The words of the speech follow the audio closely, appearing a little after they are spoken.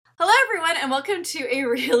everyone, and welcome to a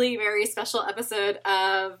really very special episode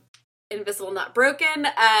of Invisible Not Broken.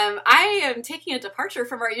 I am taking a departure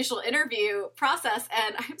from our usual interview process,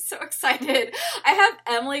 and I'm so excited. I have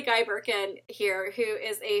Emily Guy Birken here, who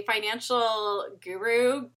is a financial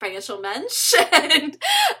guru, financial mensch, and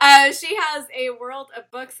she has a world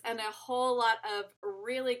of books and a whole lot of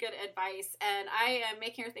really good advice, and I am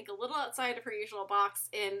making her think a little outside of her usual box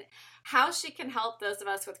in how she can help those of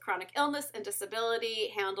us with chronic illness and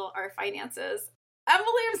disability handle our finances.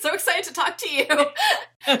 Emily, I'm so excited to talk to you.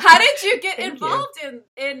 How did you get involved in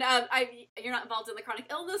you're not involved in the chronic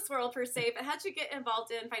illness world per se, but how did you get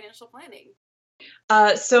involved in financial planning?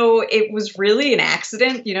 So it was really an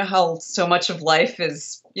accident. You know how so much of life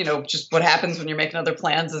is, just what happens when you're making other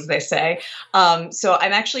plans, as they say. So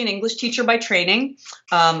I'm actually an English teacher by training.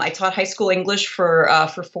 I taught high school English for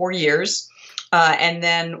 4 years. And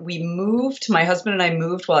then my husband and I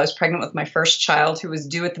moved while I was pregnant with my first child, who was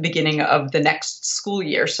due at the beginning of the next school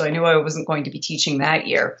year. So I knew I wasn't going to be teaching that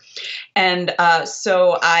year. And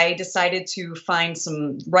so I decided to find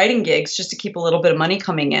some writing gigs just to keep a little bit of money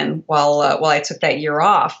coming in while I took that year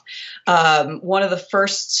off. One of the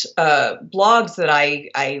first blogs that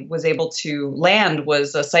I was able to land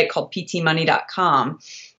was a site called ptmoney.com.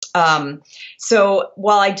 So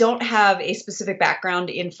while I don't have a specific background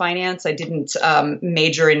in finance, I didn't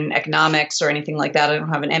major in economics or anything like that. I don't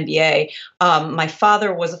have an MBA. My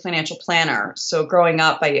father was a financial planner. So growing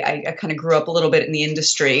up, I kind of grew up a little bit in the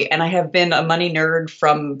industry, and I have been a money nerd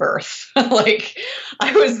from birth. Like,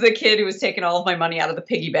 I was the kid who was taking all of my money out of the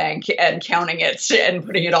piggy bank and counting it and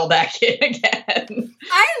putting it all back in again.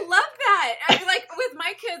 I love that. I mean, like with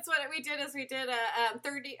my kids, what we did is we did a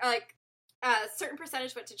 30, certain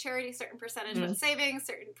percentage went to charity, certain percentage went to savings,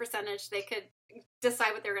 certain percentage they could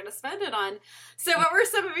decide what they're going to spend it on. So what were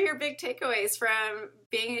some of your big takeaways from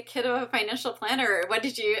being a kid of a financial planner? What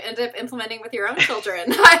did you end up implementing with your own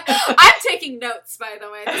children? I'm taking notes, by the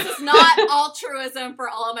way. This is not altruism for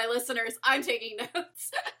all of my listeners. I'm taking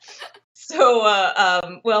notes. So,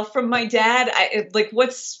 well, from my dad,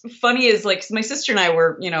 what's funny is my sister and I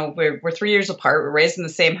were 3 years apart. We're raised in the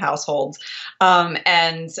same household. So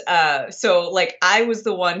I was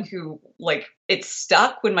the one who it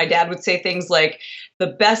stuck when my dad would say things like, the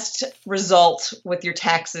best result with your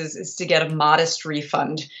taxes is to get a modest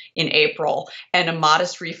refund in April. And a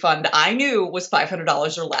modest refund I knew was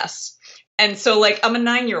 $500 or less. And so I'm a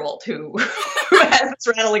 9-year-old who has this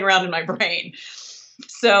rattling around in my brain.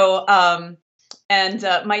 So,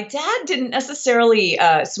 my dad didn't necessarily,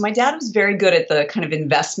 so my dad was very good at the kind of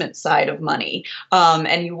investment side of money.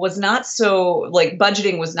 And he was not so,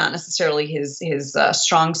 budgeting was not necessarily his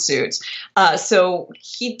strong suit. So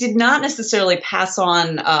he did not necessarily pass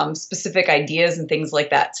on specific ideas and things like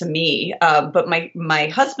that to me. But my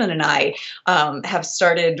husband and I have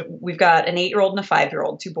started, we've got an 8-year-old and a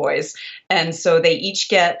 5-year-old, 2 boys. And so they each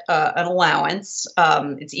get an allowance.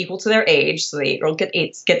 It's equal to their age. So the 8-year-old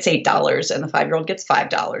gets $8 and the 5-year-old gets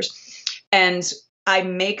 $5. And I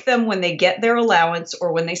make them, when they get their allowance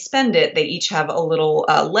or when they spend it, they each have a little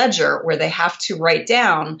ledger where they have to write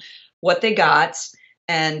down what they got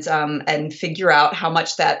and figure out how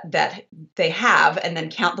much that they have, and then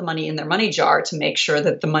count the money in their money jar to make sure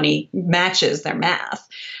that the money matches their math.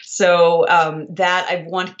 So that I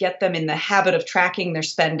want to get them in the habit of tracking their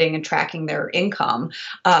spending and tracking their income,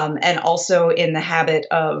 and also in the habit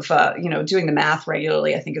of doing the math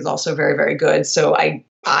regularly, I think is also very, very good. So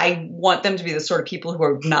I want them to be the sort of people who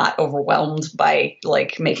are not overwhelmed by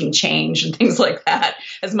making change and things like that.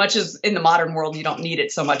 As much as in the modern world, you don't need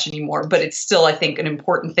it so much anymore, but it's still, I think, an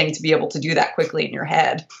important thing to be able to do that quickly in your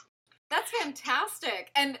head. That's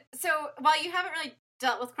fantastic. And so while you haven't really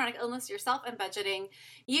dealt with chronic illness yourself and budgeting,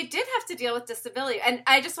 you did have to deal with disability. And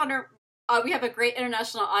I just wonder, we have a great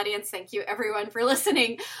international audience. Thank you, everyone, for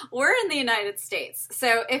listening. We're in the United States.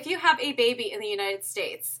 So if you have a baby in the United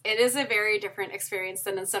States, it is a very different experience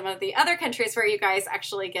than in some of the other countries where you guys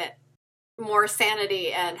actually get more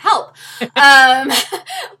sanity and help. I'll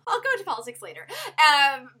go into politics later.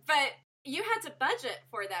 But you had to budget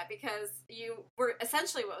for that because you were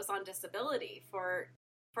essentially what was on disability for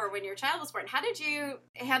when your child was born. How did you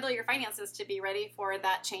handle your finances to be ready for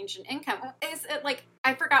that change in income? Is it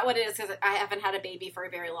I forgot what it is because I haven't had a baby for a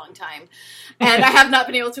very long time, and I have not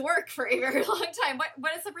been able to work for a very long time.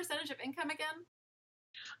 What is the percentage of income again?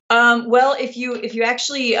 Well, if you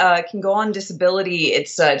actually can go on disability,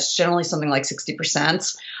 it's generally something like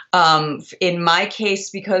 60%. In my case,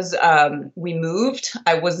 because we moved,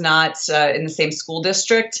 I was not in the same school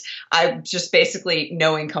district. I just basically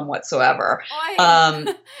no income whatsoever.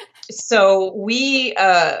 So we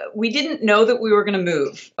didn't know that we were going to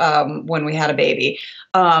move when we had a baby.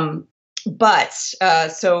 But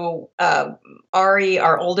Ari,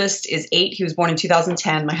 our oldest, is 8. He was born in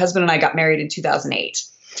 2010. My husband and I got married in 2008.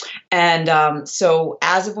 And so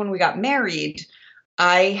as of when we got married,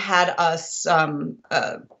 I had us.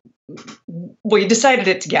 We decided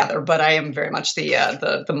it together, but I am very much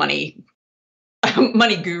the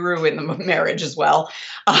money guru in the marriage as well.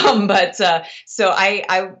 So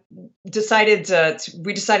I decided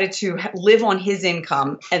we decided to live on his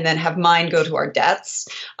income and then have mine go to our debts.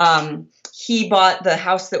 He bought the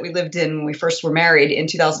house that we lived in when we first were married in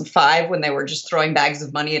 2005, when they were just throwing bags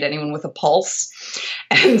of money at anyone with a pulse.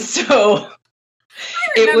 And so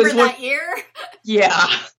I remember that year. Yeah.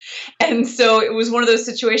 And so it was one of those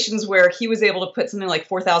situations where he was able to put something like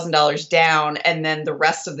 $4,000 down, and then the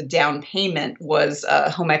rest of the down payment was a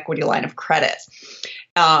home equity line of credit.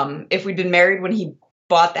 If we'd been married when he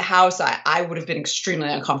bought the house, I would have been extremely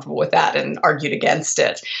uncomfortable with that and argued against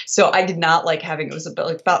it. So I did not like having, it was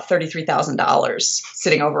about $33,000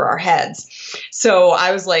 sitting over our heads. So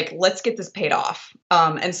I was like, let's get this paid off.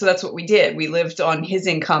 And so that's what we did. We lived on his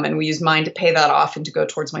income and we used mine to pay that off and to go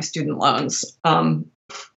towards my student loans.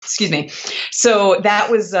 Excuse me. So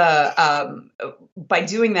that was, by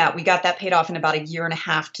doing that, we got that paid off in about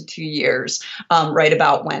 1.5 to 2 years, right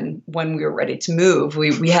about when we were ready to move.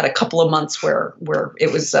 We had a couple of months where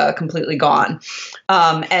it was completely gone.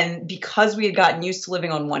 And because we had gotten used to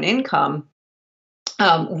living on one income,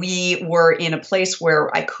 we were in a place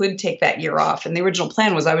where I could take that year off. And the original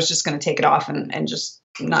plan was I was just going to take it off and just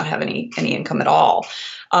not have any income at all.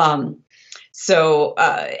 And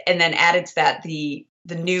then added to that,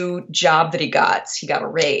 the new job that he got a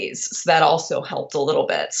raise. So that also helped a little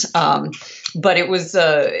bit. But it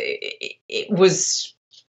was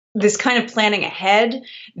this kind of planning ahead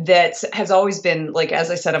that has always been, like,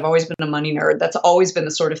 as I said, I've always been a money nerd. That's always been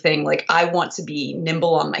the sort of thing, like, I want to be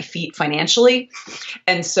nimble on my feet financially.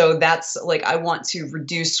 And so that's like, I want to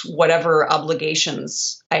reduce whatever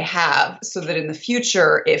obligations I have so that in the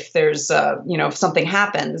future, if there's, if something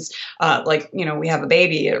happens, we have a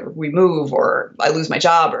baby or we move or I lose my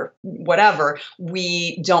job or whatever,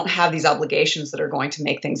 we don't have these obligations that are going to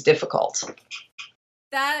make things difficult.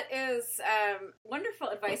 That is wonderful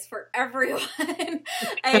advice for everyone.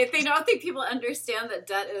 I don't think people understand that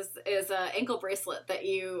debt is an ankle bracelet that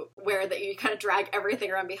you wear that you kind of drag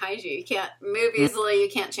everything around behind you. You can't move easily. You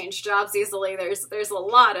can't change jobs easily. There's a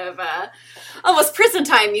lot of almost prison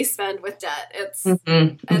time you spend with debt. It's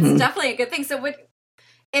definitely a good thing. So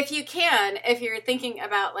if you're thinking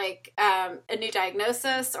about like a new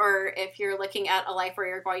diagnosis, or if you're looking at a life where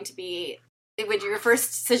you're going to be, would your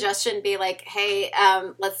first suggestion be like, hey,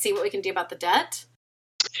 let's see what we can do about the debt?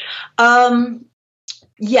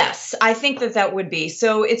 Yes, I think that would be.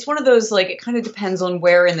 So it's one of those, like, it kind of depends on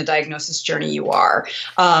where in the diagnosis journey you are.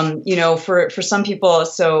 For some people,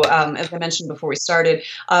 so as I mentioned before we started,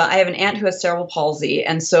 I have an aunt who has cerebral palsy.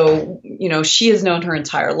 And so, she has known her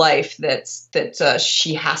entire life that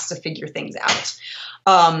she has to figure things out.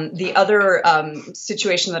 The other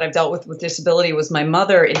situation that I've dealt with disability was my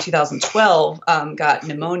mother in 2012 got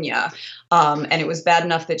pneumonia. And it was bad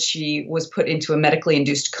enough that she was put into a medically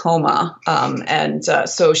induced coma.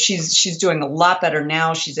 So she's doing a lot better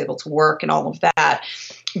now. She's able to work and all of that.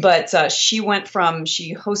 But she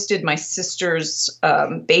hosted my sister's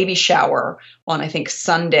baby shower on, I think,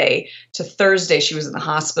 Sunday to Thursday. She was in the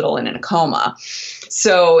hospital and in a coma.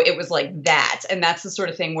 So it was like that. And that's the sort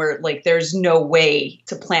of thing where, like, there's no way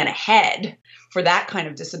to plan ahead for that kind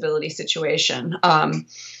of disability situation.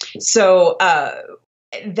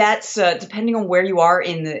 That's depending on where you are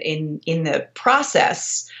in the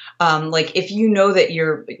process. Like, if you know that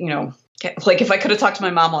you're, like, if I could have talked to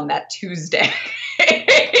my mom on that Tuesday,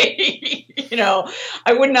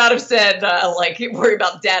 I would not have said, worry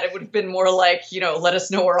about debt. It would have been more like, let us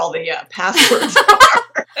know where all the passwords are.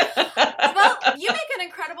 Well, you make an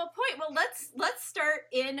incredible point. Well, let's start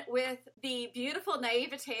in with the beautiful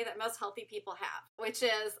naivete that most healthy people have, which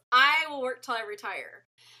is, I will work till I retire.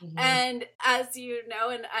 Mm-hmm. And as you know,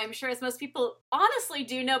 and I'm sure as most people honestly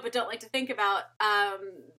do know, but don't like to think about,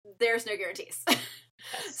 there's no guarantees.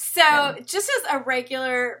 So just as a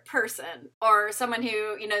regular person, or someone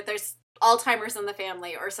who, there's Alzheimer's in the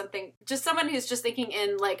family or something, just someone who's just thinking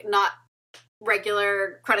in, like, not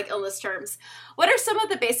regular chronic illness terms, what are some of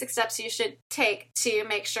the basic steps you should take to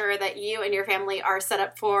make sure that you and your family are set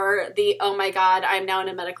up for the, oh my God, I'm now in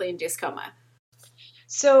a medically induced coma?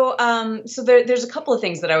 There's a couple of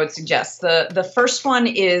things that I would suggest. The first one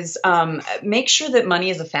is make sure that money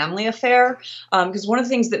is a family affair. Because one of the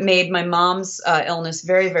things that made my mom's illness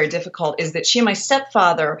very, very difficult is that she and my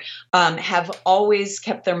stepfather have always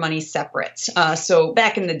kept their money separate. So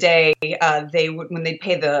back in the day, they would, when they'd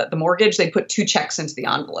pay the mortgage, they'd put 2 checks into the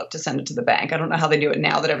envelope to send it to the bank. I don't know how they do it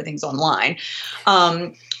now that everything's online.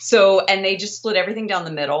 And they just split everything down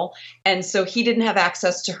the middle. And so he didn't have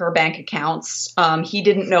access to her bank accounts. He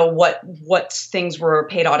didn't know what things were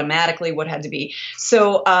paid automatically, what had to be.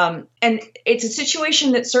 So, and it's a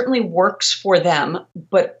situation that certainly works for them,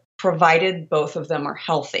 but provided both of them are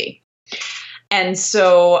healthy. And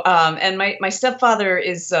so, and my stepfather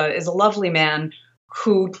is a lovely man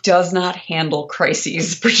who does not handle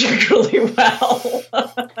crises particularly well.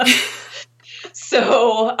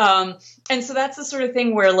 So that's the sort of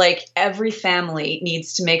thing where like every family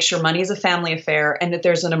needs to make sure money is a family affair and that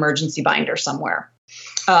there's an emergency binder somewhere.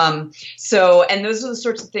 And those are the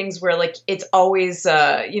sorts of things where like it's always,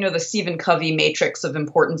 the Stephen Covey matrix of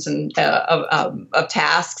importance and of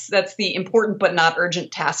tasks. That's the important but not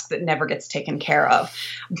urgent task that never gets taken care of.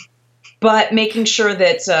 But making sure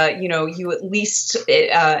that, you at least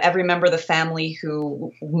every member of the family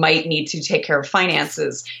who might need to take care of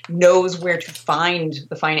finances knows where to find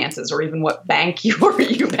the finances or even what bank you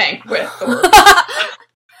bank with.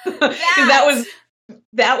 Because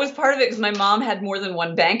that was part of it, because my mom had more than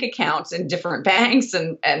one bank account in different banks,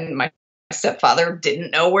 and my stepfather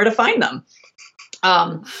didn't know where to find them.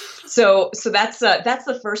 So that's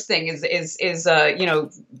the first thing is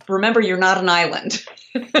remember you're not an island,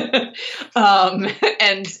 and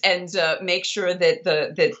make sure that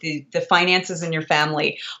the finances in your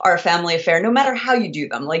family are a family affair, no matter how you do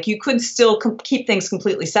them. Like you could still keep things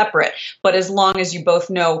completely separate, but as long as you both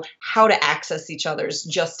know how to access each other's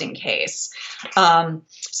just in case. So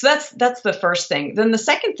that's the first thing. Then the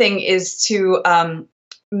second thing is to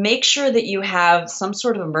make sure that you have some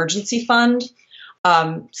sort of emergency fund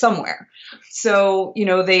somewhere. So,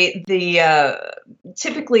 they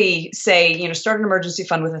typically say, start an emergency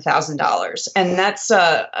fund with $1,000. And that's,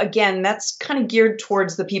 again, that's kind of geared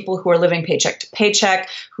towards the people who are living paycheck to paycheck,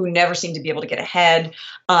 who never seem to be able to get ahead.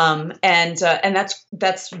 And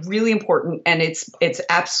that's really important. And it's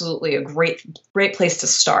absolutely a great place to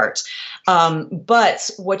start.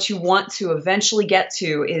 But what you want to eventually get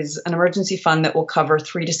to is an emergency fund that will cover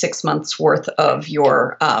 3 to 6 months worth of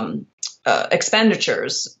your,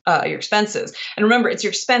 expenditures, your expenses. And remember, it's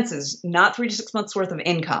your expenses, not 3 to 6 months worth of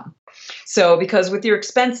income. So because with your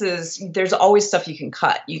expenses, there's always stuff you can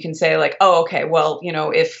cut. You can say like, oh, okay, well,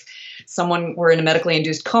 if someone were in a medically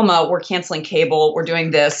induced coma, we're canceling cable, we're doing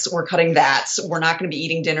this, we're cutting that, we're not going to be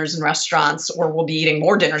eating dinners in restaurants, or we'll be eating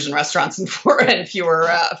more dinners in restaurants and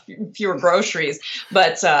fewer groceries.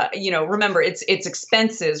 But, remember, it's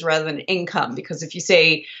expenses rather than income, because if you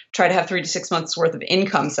say try to have 3 to 6 months worth of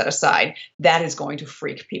income set aside, that is going to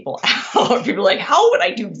freak people out. People are like, how would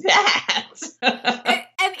I do that?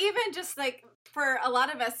 and even just like, for a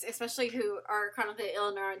lot of us, especially who are chronically ill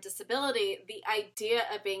and are on disability, the idea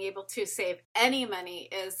of being able to save any money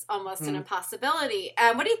is almost an impossibility.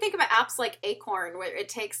 What do you think about apps like Acorn, where it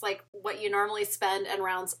takes like what you normally spend and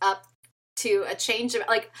rounds up to a change of,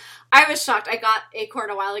 like, I was shocked. I got Acorn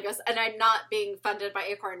a while ago, and I'm not being funded by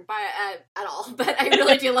Acorn at all, but I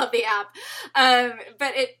really do love the app.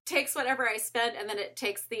 But it takes whatever I spend, and then it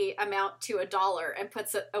takes the amount to $1 and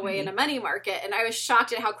puts it away in a money market. And I was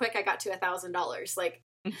shocked at how quick I got to $1,000. Like,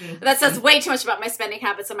 that says way too much about my spending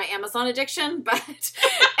habits and my Amazon addiction, but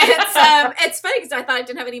it's funny because I thought I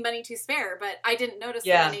didn't have any money to spare, but I didn't notice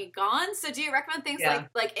the money gone. So do you recommend things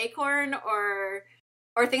like Acorn or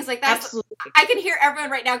things like that? Absolutely. I can hear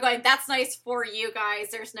everyone right now going, that's nice for you guys.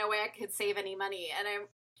 There's no way I could save any money. And I'm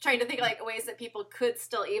trying to think like ways that people could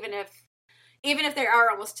still, even if they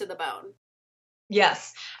are almost to the bone.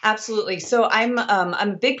 Yes, absolutely. So I'm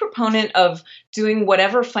a big proponent of doing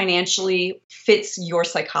whatever financially fits your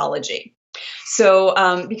psychology.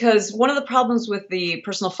 So, because one of the problems with the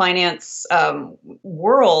personal finance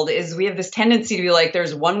world is we have this tendency to be like,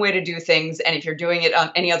 there's one way to do things, and if you're doing it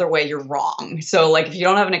any other way, you're wrong. So, like, if you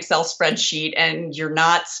don't have an Excel spreadsheet and you're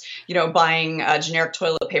not, buying generic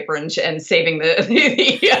toilet paper and saving the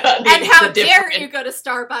and how dare you go to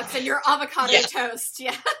Starbucks and your avocado toast?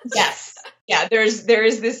 Yeah. Yes. Yeah. There is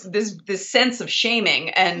this sense of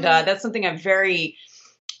shaming, and that's something I very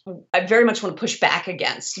much want to push back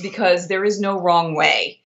against, because there is no wrong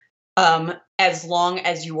way. as long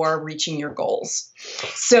as you are reaching your goals.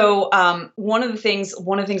 So one of the things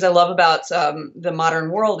I love about the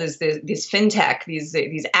modern world is this fintech, these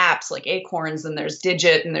apps like Acorns, and there's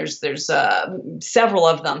Digit, and there's several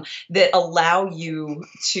of them that allow you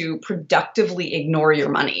to productively ignore your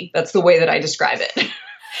money. That's the way that I describe it.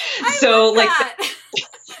 Love that.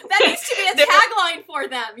 That needs to be a tagline for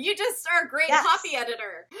them. You just are a great copy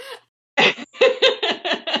editor.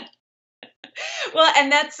 Well,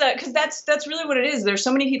 and that's because that's really what it is. There's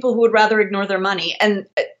so many people who would rather ignore their money, and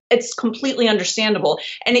it's completely understandable.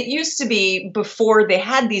 And it used to be, before they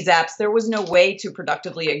had these apps, there was no way to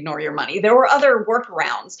productively ignore your money. There were other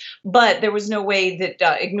workarounds, but there was no way that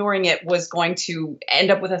ignoring it was going to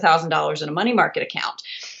end up with $1,000 in a money market account.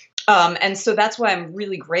 And so that's why I'm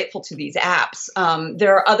really grateful to these apps.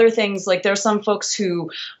 There are other things, like there are some folks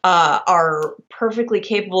who are perfectly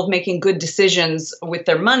capable of making good decisions with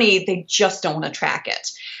their money. They just don't want to track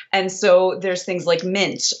it. And so there's things like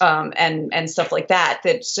Mint and stuff like that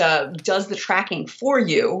does the tracking for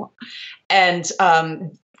you and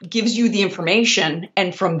gives you the information.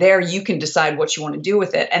 And from there, you can decide what you want to do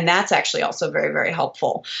with it. And that's actually also very, very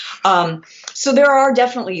helpful. So there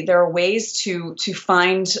are ways to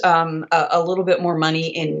find a little bit more money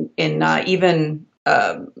in even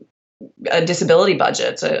a disability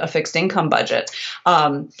budget, a fixed income budget.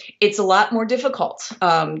 It's a lot more difficult,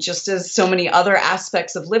 just as so many other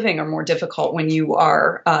aspects of living are more difficult when you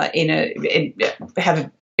are have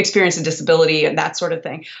experienced a disability and that sort of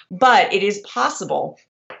thing. But it is possible.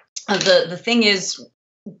 The thing is,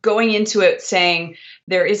 going into it saying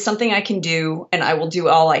there is something I can do and I will do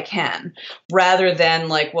all I can, rather than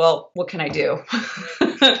like, well, what can I do?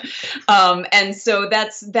 And so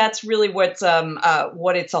that's really what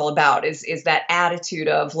it's all about is that attitude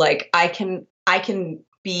of like, I can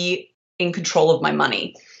be in control of my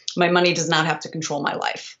money. My money does not have to control my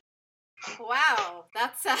life. Wow,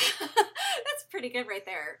 that's pretty good right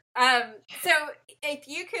there. So if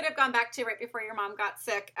you could have gone back to right before your mom got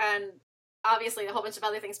sick, and obviously a whole bunch of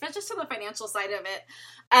other things, but just on the financial side of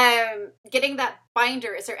it, getting that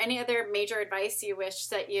binder, is there any other major advice you wish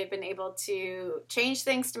that you had been able to change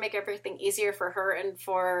things to make everything easier for her and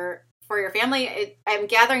for your family? I'm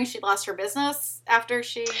gathering she lost her business after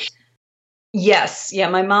she... Yes. Yeah.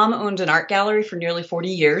 My mom owned an art gallery for nearly 40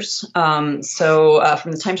 years. So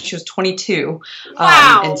from the time she was 22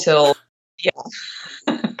 until,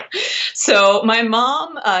 So my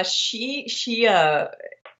mom, she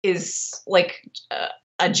is like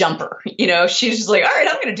a jumper, she's just like, all right,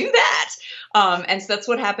 I'm going to do that. And so that's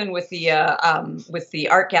what happened with the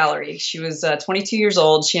art gallery. She was 22 years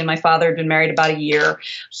old. She and my father had been married about a year.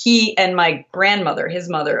 He and my grandmother, his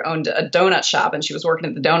mother, owned a donut shop, and she was working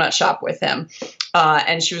at the donut shop with him.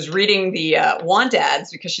 And she was reading the want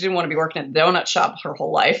ads because she didn't want to be working at the donut shop her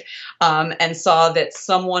whole life, and saw that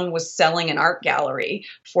someone was selling an art gallery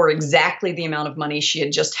for exactly the amount of money she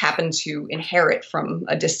had just happened to inherit from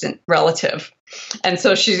a distant relative. And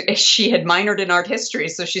so she had minored in art history.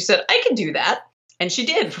 So she said, I can do that. And she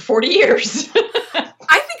did for 40 years.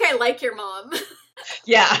 I think I like your mom.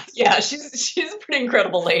 Yeah. She's a pretty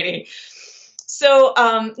incredible lady. So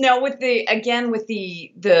now with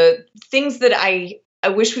the things that I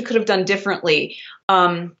wish we could have done differently,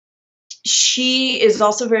 she is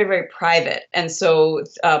also very, very private. And so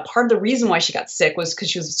part of the reason why she got sick was because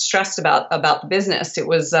she was stressed about the business. It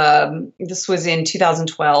was this was in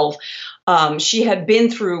 2012. She had been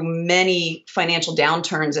through many financial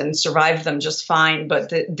downturns and survived them just fine,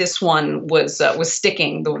 but this one was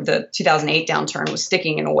sticking. The 2008 downturn was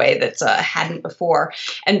sticking in a way that hadn't before.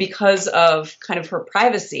 And because of kind of her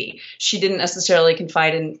privacy, she didn't necessarily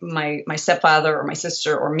confide in my stepfather or my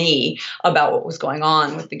sister or me about what was going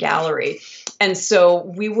on with the gallery. And so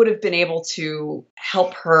we would have been able to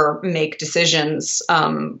help her make decisions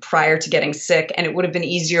prior to getting sick, and it would have been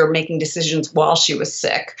easier making decisions while she was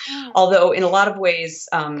sick. Although in a lot of ways,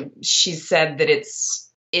 she said that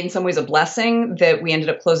it's in some ways a blessing that we ended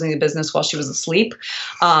up closing the business while she was asleep,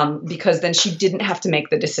 because then she didn't have to make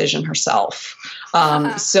the decision herself.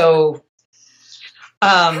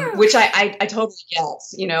 Which I totally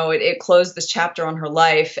get. It closed this chapter on her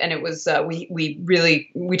life, and it was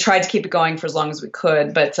we tried to keep it going for as long as we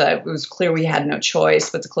could, but it was clear we had no choice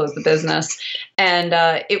but to close the business, and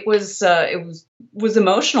it was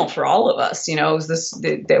emotional for all of us.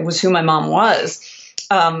 That was who my mom was.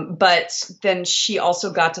 But then she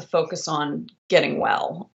also got to focus on getting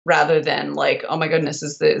well rather than like, oh my goodness,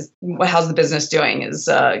 how's the business doing?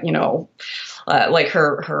 Like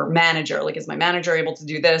her manager, like, is my manager able to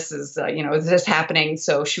do this? Is this happening?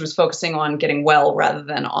 So she was focusing on getting well rather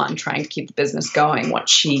than on trying to keep the business going once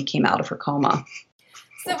she came out of her coma.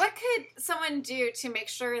 someone do to make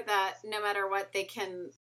sure that no matter what, they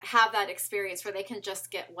can have that experience where they can just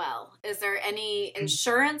get well? Is there any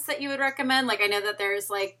insurance that you would recommend? Like, I know that there's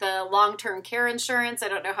like the long-term care insurance. I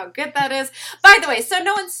don't know how good that is. By the way, so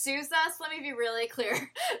no one sues us. Let me be really clear.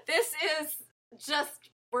 This is just,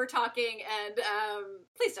 we're talking, and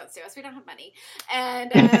please don't sue us. We don't have money. And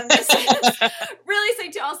this is really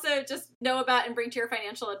something to also just know about and bring to your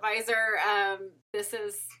financial advisor. This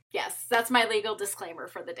is, yes, that's my legal disclaimer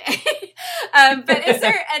for the day. But is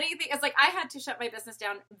there anything, it's like I had to shut my business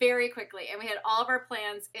down very quickly, and we had all of our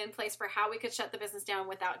plans in place for how we could shut the business down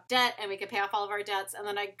without debt, and we could pay off all of our debts. And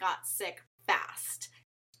then I got sick fast.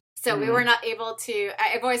 So we were not able to,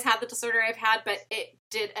 I've always had the disorder I've had, but it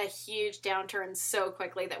did a huge downturn so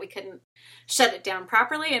quickly that we couldn't shut it down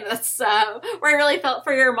properly. And that's where I really felt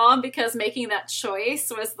for your mom, because making that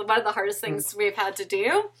choice was one of the hardest things we've had to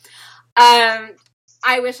do.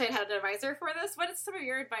 I wish I'd had an advisor for this. What is some of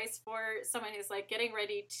your advice for someone who's like getting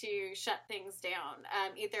ready to shut things down,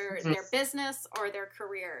 either their business or their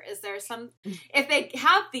career? Is there some, if they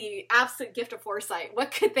have the absolute gift of foresight, what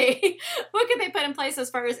could they put in place as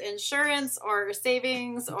far as insurance or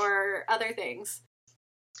savings or other things?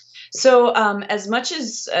 So, as much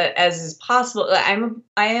as is possible, I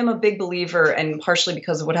am a big believer, and partially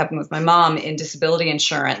because of what happened with my mom, in disability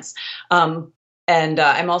insurance. And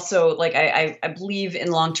I'm also like, I believe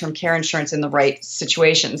in long-term care insurance in the right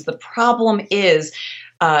situations. The problem is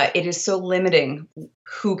it is so limiting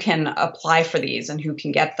who can apply for these and who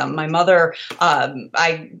can get them. My mother,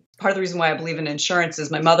 part of the reason why I believe in insurance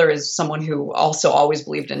is my mother is someone who also always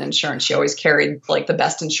believed in insurance. She always carried like the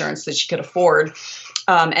best insurance that she could afford.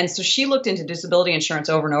 And so she looked into disability insurance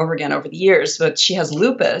over and over again over the years, but she has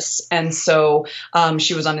lupus. And so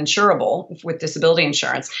she was uninsurable with disability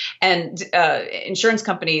insurance. And insurance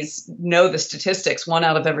companies know the statistics. 1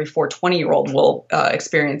 out of every 4 20-year-old will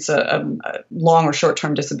experience a long or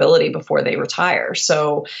short-term disability before they retire.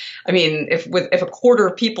 So, I mean, if a quarter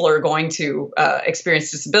of people are going to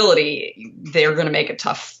experience disability, they're going to make it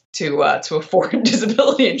tough to afford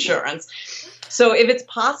disability insurance. So if it's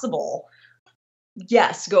possible,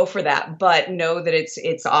 yes, go for that, but know that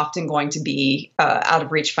it's often going to be out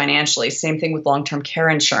of reach financially. Same thing with long-term care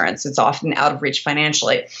insurance. It's often out of reach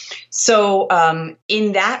financially. So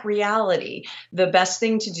in that reality, the best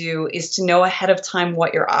thing to do is to know ahead of time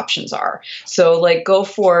what your options are. So like go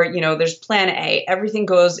for, there's plan A. Everything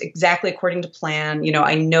goes exactly according to plan.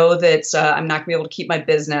 I know that I'm not going to be able to keep my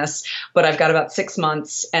business, but I've got about 6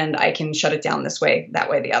 months and I can shut it down this way, that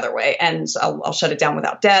way, the other way. And I'll shut it down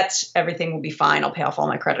without debt. Everything will be fine. I'll pay off all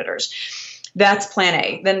my creditors. That's plan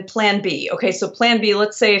A. Then plan B. Okay, so plan B,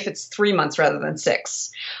 let's say if it's 3 months rather than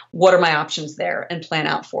 6, what are my options there? And plan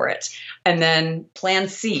out for it. And then plan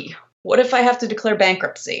C. What if I have to declare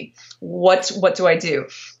bankruptcy? What do I do?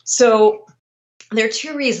 So there are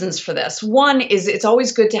 2 reasons for this. One is it's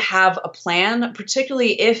always good to have a plan,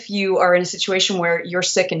 particularly if you are in a situation where you're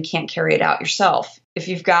sick and can't carry it out yourself. If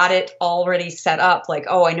you've got it already set up, like,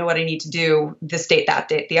 oh, I know what I need to do this date, that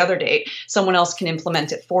date, the other date, someone else can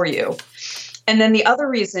implement it for you. And then the other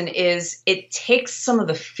reason is it takes some of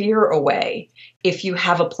the fear away if you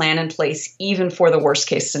have a plan in place, even for the worst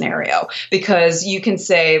case scenario, because you can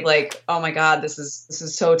say like, oh my God, this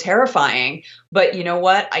is so terrifying. But you know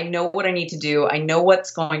what? I know what I need to do. I know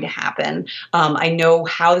what's going to happen. I know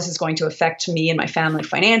how this is going to affect me and my family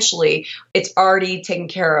financially. It's already taken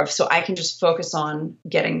care of. So I can just focus on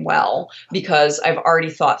getting well because I've already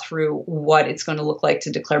thought through what it's going to look like to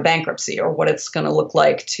declare bankruptcy or what it's going to look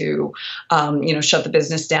like to, shut the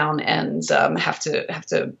business down and have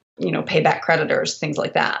to pay back creditors, things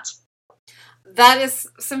like that. That is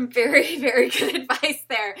some very, very good advice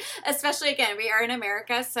there. Especially, again, we are in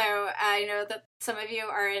America, so I know that some of you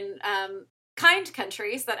are in kind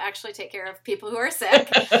countries that actually take care of people who are sick.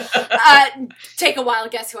 Take a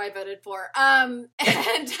wild guess who I voted for.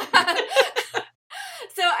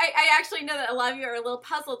 So I actually know that a lot of you are a little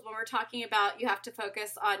puzzled when we're talking about you have to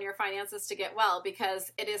focus on your finances to get well,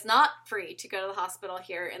 because it is not free to go to the hospital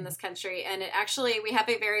here in this country. And we have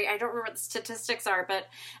I don't remember what the statistics are, but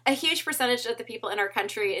a huge percentage of the people in our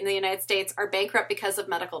country in the United States are bankrupt because of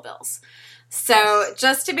medical bills. So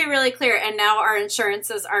just to be really clear, and now our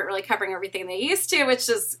insurances aren't really covering everything they used to, which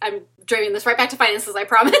is, I'm driving this right back to finances, I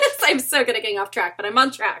promise. I'm so good at getting off track, but I'm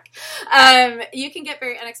on track. You can get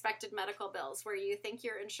very unexpected medical bills where you think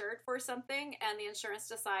you're insured for something and the insurance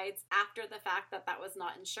decides after the fact that was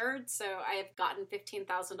not insured. So I have gotten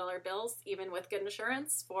 $15,000 bills, even with good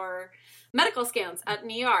insurance, for medical scans at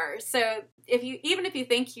an ER. So even if you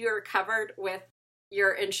think you're covered with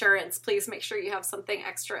your insurance, please make sure you have something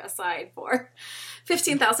extra aside for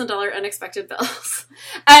 $15,000 unexpected bills.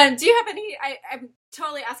 Do you have any, I'm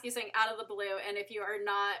totally asking you something out of the blue, and if you are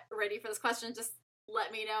not ready for this question, just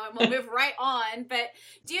let me know and we'll move right on. But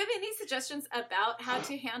do you have any suggestions about how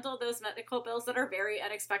to handle those medical bills that are very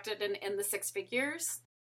unexpected and in the six figures?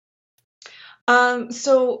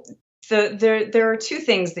 So there are two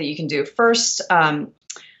things that you can do. First,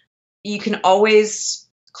 you can always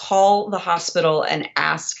call the hospital and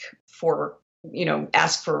ask for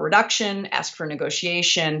a reduction, ask for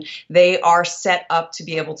negotiation. They are set up to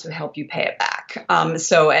be able to help you pay it back.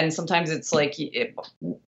 And sometimes it's like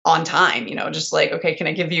on time, just like, okay, can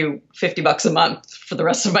I give you $50 a month for the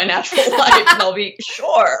rest of my natural life? And they'll be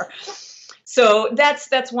sure. So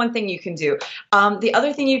that's one thing you can do. The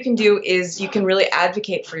other thing you can do is you can really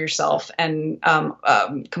advocate for yourself and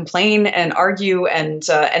complain and argue. And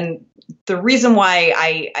the reason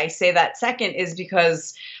why I say that second is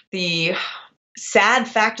because the sad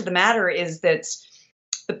fact of the matter is that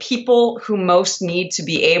the people who most need to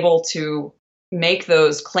be able to make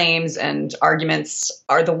those claims and arguments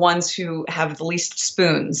are the ones who have the least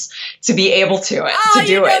spoons to be able to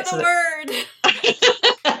do it. The word.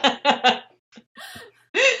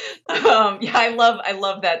 Yeah, I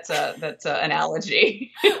love that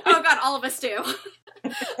analogy. Oh God, all of us do.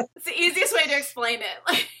 It's the easiest way to explain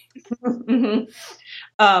it.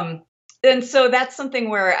 Mm-hmm. And so that's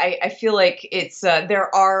something where I feel like it's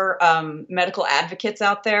there are medical advocates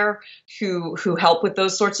out there who help with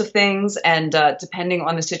those sorts of things, and depending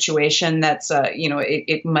on the situation, that's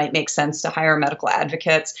it might make sense to hire medical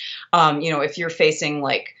advocates. If you're facing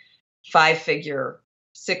like 5-figure,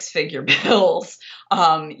 6-figure bills,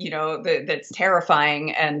 that's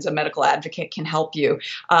terrifying, and a medical advocate can help you.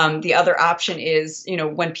 The other option is,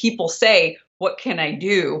 when people say, what can I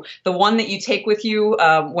do? The one that you take with you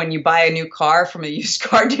when you buy a new car from a used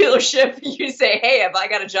car dealership, you say, hey, have I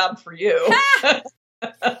got a job for you?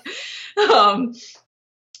 But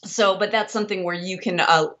that's something where you can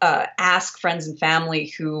ask friends and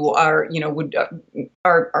family who are,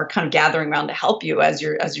 are kind of gathering around to help you as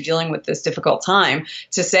you're dealing with this difficult time,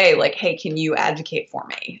 to say like, hey, can you advocate for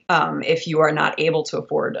me if you are not able to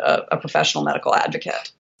afford a professional medical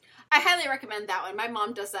advocate? I highly recommend that one. My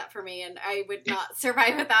mom does that for me, and I would not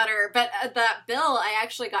survive without her. But that bill, I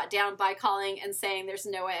actually got down by calling and saying, there's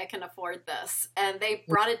no way I can afford this. And they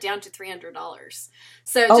brought it down to $300.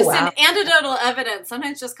 So in anecdotal evidence,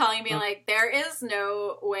 sometimes just calling me like, there is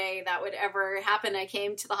no way that would ever happen. I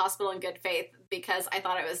came to the hospital in good faith because I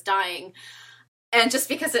thought I was dying. And just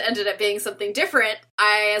because it ended up being something different,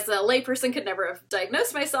 I, as a layperson, could never have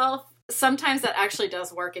diagnosed myself. Sometimes that actually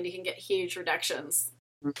does work, and you can get huge reductions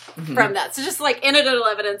from that. So just like anecdotal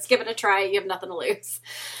evidence, give it a try. You have nothing to lose.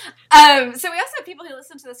 So we also have people who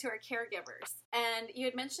listen to this who are caregivers. And you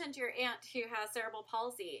had mentioned your aunt who has cerebral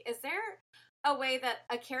palsy. Is there a way that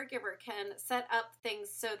a caregiver can set up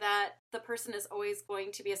things so that the person is always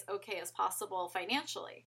going to be as okay as possible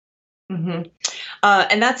financially? Mm-hmm.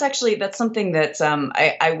 And that's something that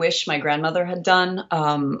I wish my grandmother had done.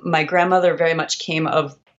 My grandmother very much came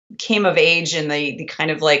of age in the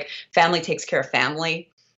kind of like family takes care of family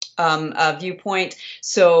viewpoint.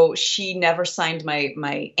 So she never signed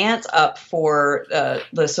my aunt up for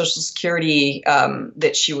the Social Security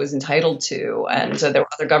that she was entitled to, and there were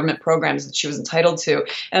other government programs that she was entitled to.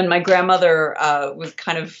 And my grandmother was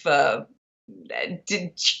kind of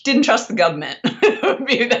didn't trust the government.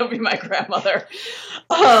 That would be my grandmother.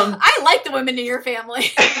 I like the women in your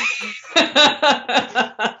family.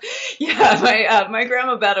 Yeah, my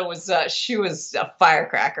grandma Betta was she was a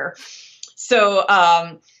firecracker. So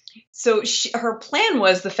her plan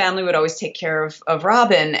was the family would always take care of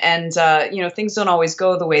Robin, and things don't always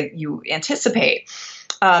go the way you anticipate.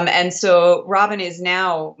 And so Robin is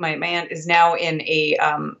now, my aunt is now in a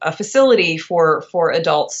facility for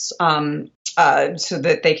adults, so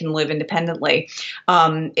that they can live independently.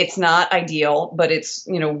 It's not ideal, but it's,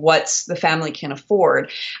 what the family can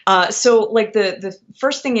afford. So like the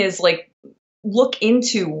first thing is like, look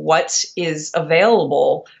into what is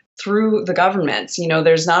available through the government.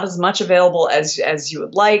 There's not as much available as you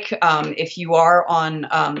would like. If you are on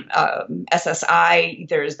SSI,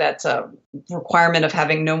 there's that requirement of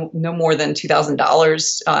having no more than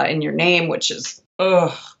 $2,000 in your name, which is,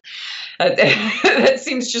 that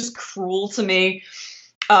seems just cruel to me.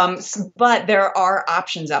 But there are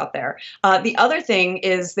options out there. The other thing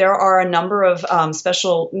is there are a number of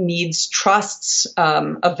special needs trusts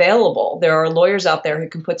available. There are lawyers out there who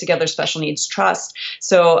can put together special needs trust.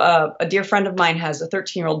 So a dear friend of mine has a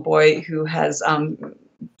 13-year-old boy who has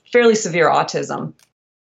fairly severe autism.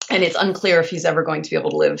 and it's unclear if he's ever going to be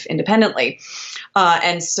able to live independently.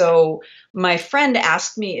 And so my friend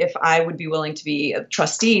asked me if I would be willing to be a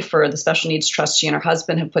trustee for the special needs trust she and her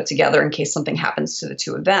husband have put together in case something happens to the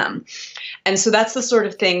two of them. And so that's the sort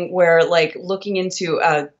of thing where, like, looking into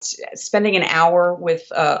spending an hour with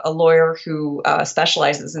a lawyer who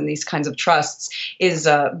specializes in these kinds of trusts is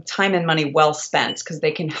time and money well spent, because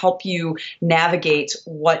they can help you navigate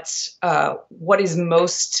what is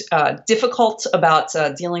most difficult about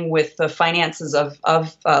dealing with the finances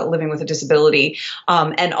of living with a disability,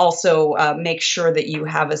 and also make sure that you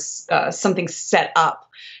have something set up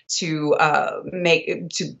to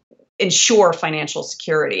ensure financial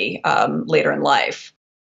security later in life.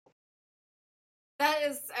 That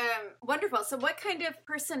is wonderful. So what kind of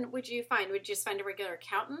person would you find? Would you just find a regular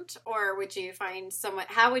accountant, or would you find someone,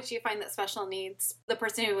 how would you find that special needs, the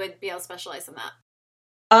person who would be able to specialize in that?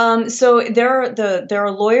 So there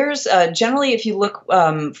are lawyers. Generally, if you look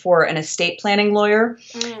for an estate planning lawyer,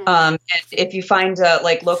 and if you find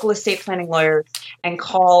like local estate planning lawyers and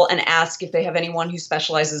call and ask if they have anyone who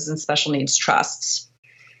specializes in special needs trusts.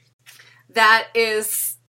 That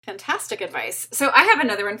is fantastic advice. So I have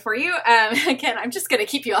another one for you. Again, I'm just going to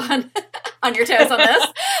keep you on your toes on this.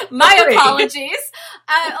 My apologies.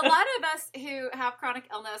 A lot of us who have chronic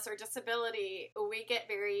illness or disability, we get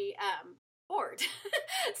very bored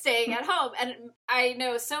staying at home. And I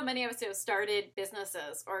know so many of us who have started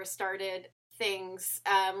businesses or started things,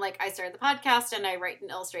 like I started the podcast and I write and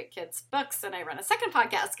illustrate kids' books and I run a second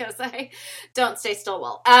podcast because I don't stay still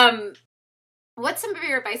well. What's some of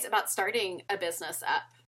your advice about starting a business up?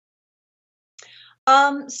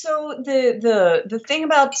 So the thing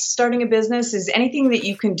about starting a business is anything that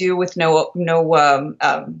you can do with no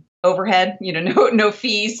overhead, no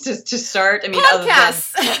fees to start. I mean,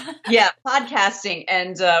 podcasts. Podcasting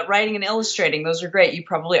and writing and illustrating. Those are great. You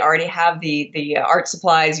probably already have the art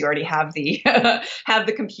supplies. You already have the have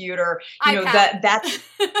the computer. That's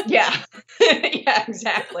yeah, yeah,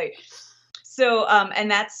 exactly. So, and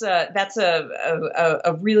that's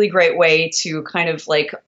a really great way to kind of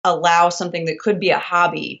like allow something that could be a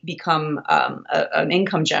hobby become an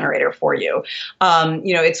income generator for you.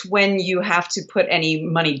 It's when you have to put any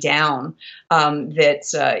money down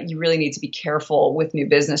that you really need to be careful with new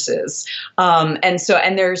businesses. And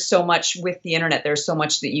there's so much with the internet. There's so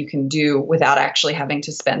much that you can do without actually having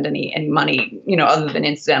to spend any money, other than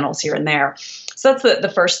incidentals here and there. So that's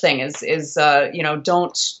the first thing is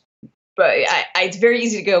don't. But it's very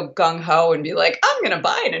easy to go gung-ho and be like, I'm going to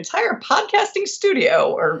buy an entire podcasting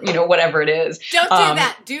studio or, whatever it is. Don't do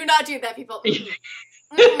that. Do not do that, people.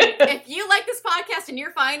 If you like this podcast and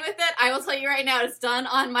you're fine with it, I will tell you right now, it's done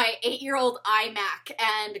on my 8-year-old iMac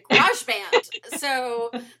and GarageBand.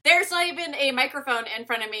 So there's not even a microphone in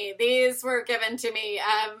front of me. These were given to me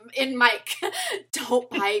in mic. Don't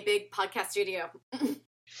buy a big podcast studio.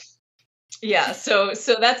 Yeah, so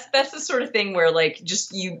that's the sort of thing where like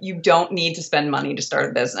just you don't need to spend money to start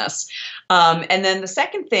a business. And then the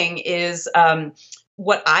second thing is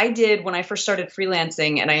what I did when I first started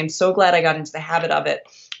freelancing, and I am so glad I got into the habit of it,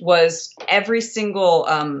 was every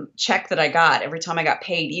single check that I got, every time I got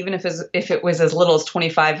paid, even if it was as little as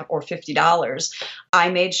 $25 or $50, I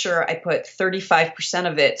made sure I put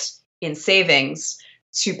 35% of it in savings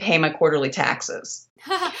to pay my quarterly taxes.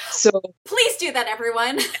 So please do that,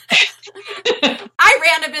 everyone. I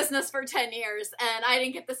ran a business for 10 years and I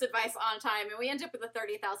didn't get this advice on time, and we ended up with a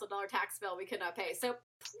 $30,000 tax bill we could not pay. So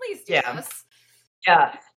please do this.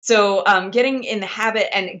 Yeah. So getting in the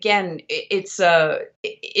habit, and again, it's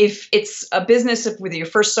if it's a business whether you're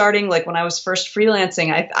first starting, like when I was first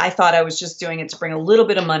freelancing, I thought I was just doing it to bring a little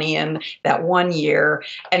bit of money in that one year,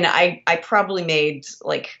 and I probably made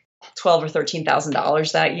like $12,000 or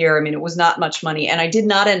 $13,000 that year. I mean, it was not much money, and I did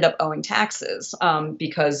not end up owing taxes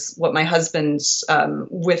because what my husband's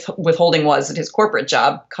withholding was that his corporate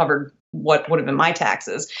job covered what would have been my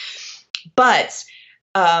taxes. But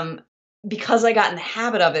because I got in the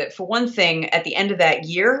habit of it, for one thing, at the end of that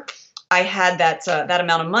year, I had that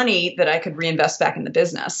amount of money that I could reinvest back in the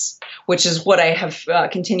business, which is what I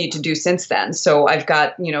have continued to do since then. So I've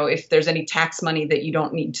got, if there's any tax money that you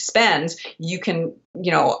don't need to spend, you can,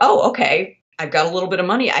 okay, I've got a little bit of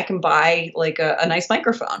money. I can buy like a nice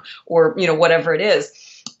microphone or, whatever it is.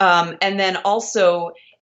 And then also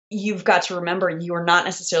you've got to remember you are not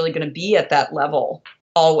necessarily going to be at that level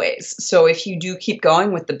always. So if you do keep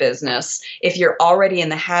going with the business, if you're already in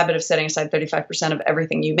the habit of setting aside 35% of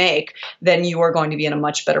everything you make, then you are going to be in a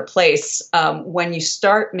much better place when you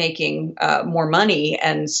start making more money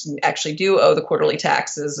and actually do owe the quarterly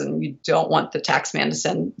taxes, and you don't want the tax man to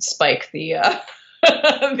send Spike the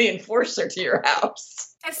the enforcer to your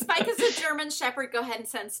house. If Spike is a German Shepherd, go ahead and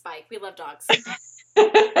send Spike. We love dogs.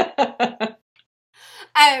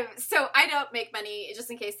 So I don't make money,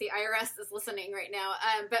 just in case the IRS is listening right now.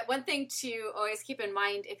 But one thing to always keep in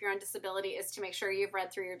mind if you're on disability is to make sure you've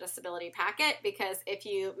read through your disability packet, because if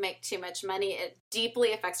you make too much money, it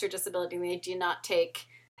deeply affects your disability, and they do not take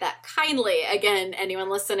that kindly. Again, anyone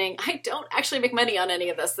listening, I don't actually make money on any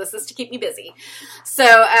of this. This is to keep me busy.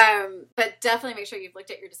 So, but definitely make sure you've looked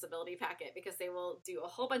at your disability packet, because they will do a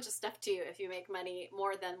whole bunch of stuff to you if you make money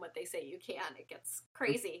more than what they say you can. It gets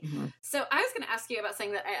crazy. Mm-hmm. So I was going to ask you about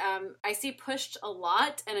something that I see pushed a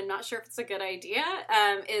lot, and I'm not sure if it's a good idea,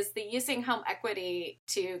 is the using home equity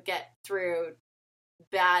to get through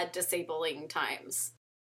bad disabling times.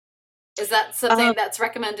 Is that something that's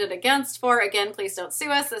recommended against for? Again, please don't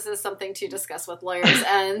sue us. This is something to discuss with lawyers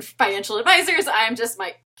and financial advisors. I'm just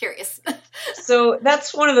curious. So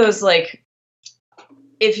that's one of those, like,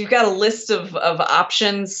 if you've got a list of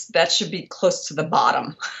options, that should be close to the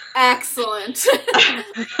bottom. Excellent.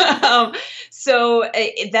 So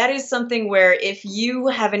that is something where if you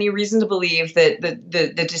have any reason to believe that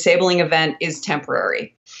the disabling event is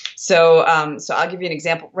temporary. So I'll give you an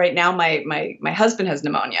example. Right now, my husband has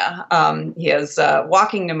pneumonia. He has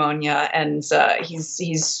walking pneumonia, and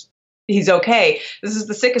he's okay. This is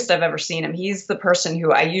the sickest I've ever seen him. He's the person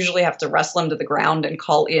who I usually have to wrestle him to the ground and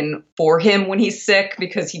call in for him when he's sick,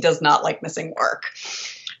 because he does not like missing work.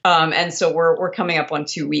 And so we're coming up on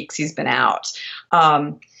 2 weeks he's been out.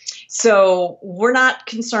 So we're not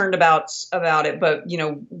concerned about it, but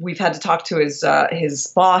we've had to talk to his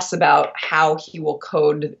boss about how he will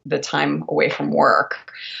code the time away from work.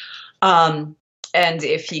 And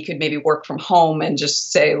if he could maybe work from home and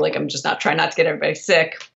just say, like, I'm just trying not to get everybody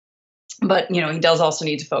sick. But, he does also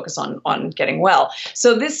need to focus on getting well.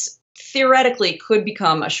 So this theoretically could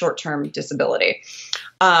become a short-term disability.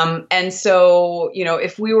 And so,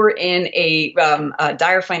 if we were in a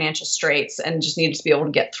dire financial straits and just needed to be able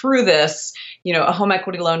to get through this, a home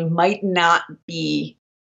equity loan might not be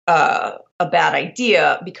a bad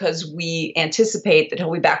idea, because we anticipate that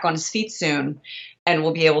he'll be back on his feet soon and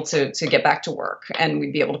we'll be able to get back to work, and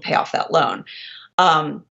we'd be able to pay off that loan.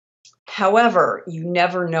 However, you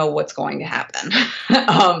never know what's going to happen.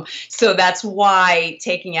 So that's why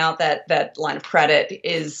taking out that line of credit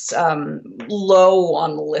is low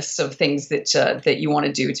on the list of things that you want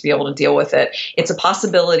to do to be able to deal with it. It's a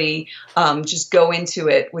possibility. Just go into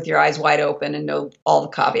it with your eyes wide open and know all the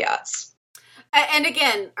caveats. And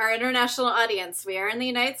again, our international audience, we are in the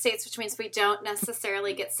United States, which means we don't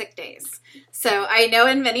necessarily get sick days. So I know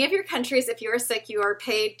in many of your countries, if you are sick, you are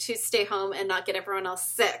paid to stay home and not get everyone else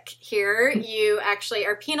sick. Here, you actually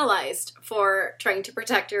are penalized for trying to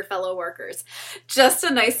protect your fellow workers. Just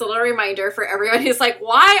a nice little reminder for everyone who's like,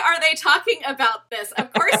 why are they talking about this?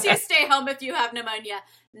 Of course you stay home if you have pneumonia.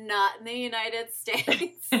 Not in the United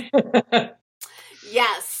States.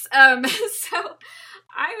 Yes. So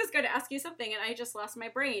I was going to ask you something, and I just lost my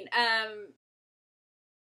brain.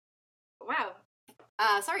 Wow.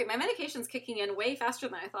 Sorry, my medication's kicking in way faster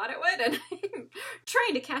than I thought it would, and I'm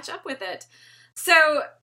trying to catch up with it. So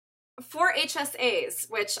for HSAs,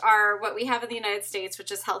 which are what we have in the United States,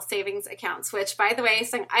 which is health savings accounts, which, by the way,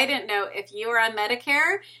 I didn't know, if you are on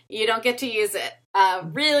Medicare, you don't get to use it.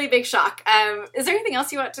 Really big shock. Is there anything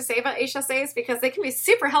else you want to say about HSAs? Because they can be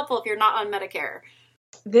super helpful if you're not on Medicare.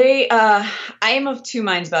 I am of two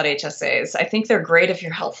minds about HSAs. I think they're great if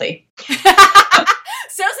you're healthy.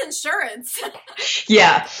 So's insurance.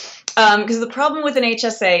 Yeah. Because the problem with an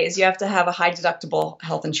HSA is you have to have a high deductible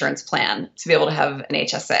health insurance plan to be able to have an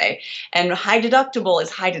HSA. And high deductible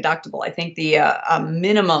is high deductible. I think the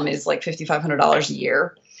minimum is like $5,500 a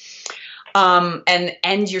year.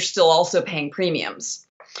 And you're still also paying premiums.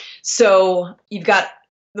 So you've got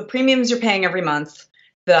the premiums you're paying every month,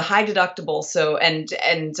 the high deductible. So,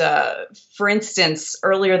 for instance,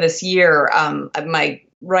 earlier this year, my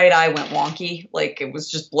right eye went wonky, like it was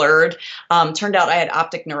just blurred. Turned out I had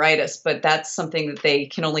optic neuritis, but that's something that they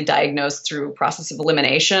can only diagnose through process of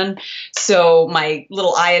elimination. So my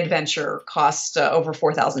little eye adventure cost over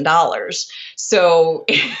 $4,000. So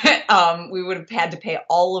we would have had to pay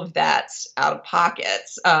all of that out of pocket.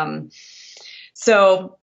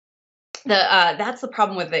 That's the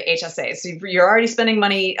problem with the HSA. So you're already spending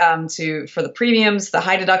money for the premiums, the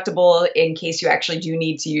high deductible in case you actually do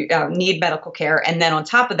need medical care, and then on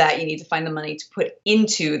top of that, you need to find the money to put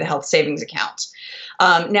into the health savings account.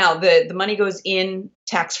 Now the money goes in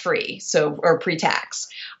tax-free, or pre-tax,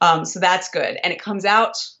 so that's good, and it comes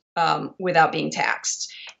out without being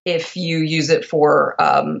taxed if you use it for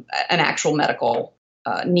an actual medical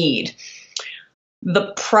need.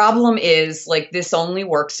 The problem is like this only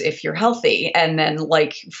works if you're healthy and then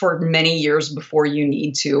like for many years before you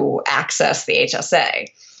need to access the HSA.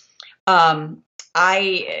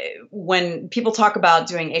 When people talk about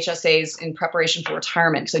doing HSAs in preparation for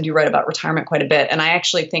retirement, because I do write about retirement quite a bit, and I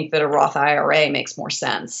actually think that a Roth IRA makes more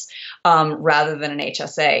sense rather than an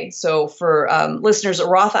HSA. So for listeners, a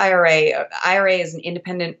Roth IRA is an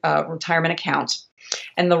independent retirement account.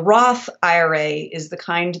 And the Roth IRA is the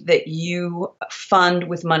kind that you fund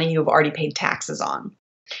with money you've already paid taxes on.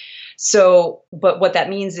 So, but what that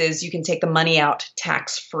means is you can take the money out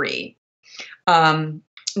tax-free.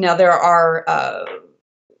 Now, there are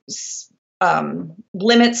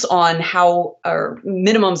limits on how, or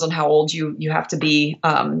minimums on how old you have to be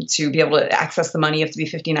able to access the money. You have to be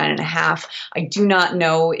 59 and a half. I do not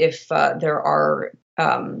know if there are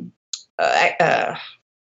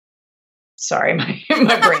sorry, my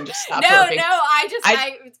brain just stopped working. No,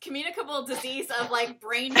 I communicable disease of like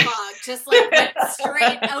brain fog just like went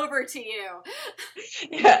straight over to you.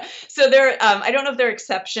 Yeah. So there, I don't know if there are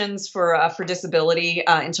exceptions for disability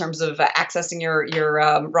in terms of accessing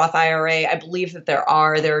your Roth IRA. I believe that there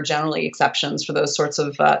are. There are generally exceptions for those sorts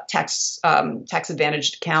of tax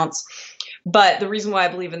advantaged accounts. But the reason why I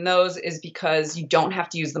believe in those is because you don't have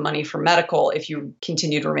to use the money for medical if you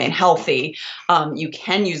continue to remain healthy. You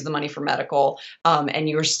can use the money for medical, and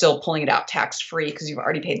you're still pulling it out tax-free because you've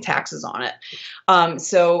already paid taxes on it.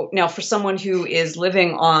 So now for someone who is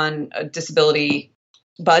living on a disability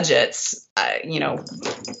budgets,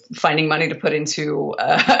 finding money to put into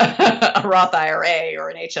a Roth IRA or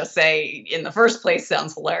an HSA in the first place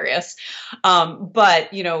sounds hilarious. But,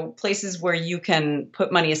 places where you can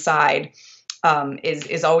put money aside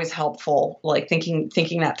is always helpful, like thinking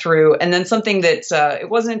that through. And then something that it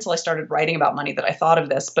wasn't until I started writing about money that I thought of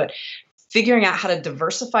this, but figuring out how to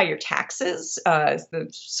diversify your taxes. An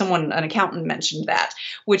accountant mentioned that,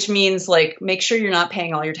 which means like make sure you're not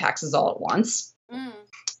paying all your taxes all at once. Mm.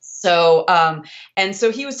 So, and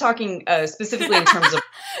so he was talking specifically in terms of.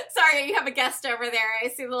 Sorry, you have a guest over there. I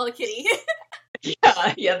see the little kitty.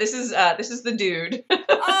 Yeah. This is the dude.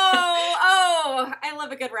 Oh, I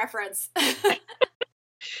love a good reference.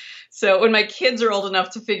 So when my kids are old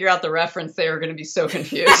enough to figure out the reference, they are going to be so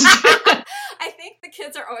confused. I think the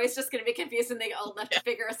kids are always just going to be confused and they get old enough to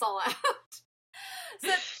figure us all out.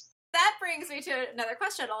 So that brings me to another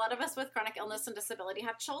question. A lot of us with chronic illness and disability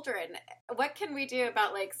have children. What can we do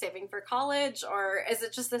about like saving for college, or is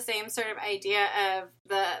it just the same sort of idea of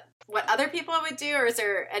what other people would do, or is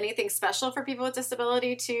there anything special for people with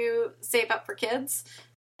disability to save up for kids?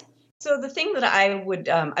 So the thing that I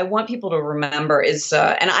want people to remember is,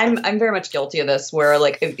 and I'm very much guilty of this, where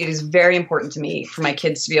like it is very important to me for my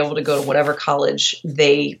kids to be able to go to whatever college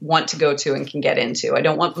they want to go to and can get into. I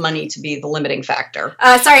don't want money to be the limiting factor.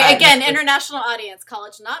 Again, international audience,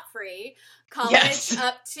 college not free. College yes.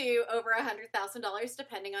 Up to over $100,000,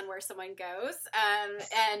 depending on where someone goes.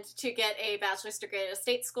 And to get a bachelor's degree at a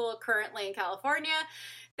state school currently in California,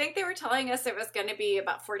 I think they were telling us it was going to be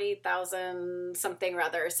about 40,000 something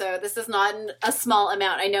rather. So this is not a small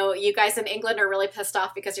amount. I know you guys in England are really pissed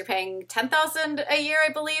off because you're paying 10,000 a year,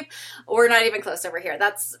 I believe. We're not even close over here.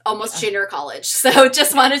 That's almost junior college. So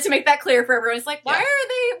just wanted to make that clear for everyone. It's like, why are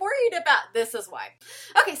they worried about this? Is why.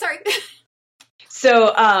 Okay, sorry.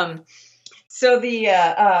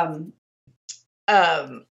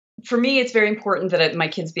 For me, it's very important that my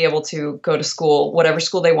kids be able to go to school, whatever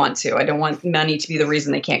school they want to. I don't want money to be the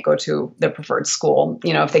reason they can't go to their preferred school.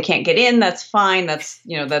 If they can't get in, that's fine. That's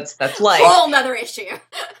life. Whole nother issue.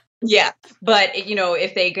 Yeah. But,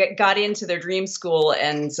 if they got into their dream school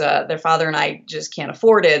and their father and I just can't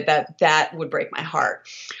afford it, that would break my heart.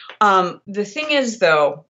 The thing is,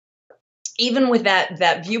 though, even with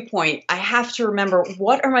that viewpoint, I have to remember,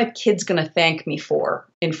 what are my kids going to thank me for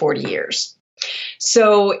in 40 years?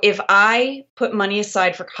 So if I put money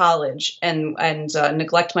aside for college and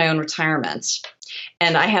neglect my own retirement,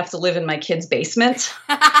 and I have to live in my kid's basement,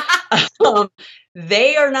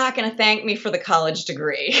 they are not going to thank me for the college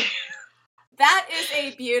degree. That is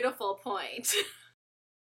a beautiful point.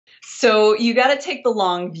 So you got to take the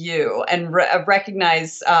long view and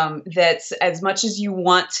recognize that as much as you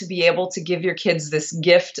want to be able to give your kids this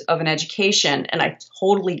gift of an education, and I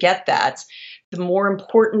totally get that, the more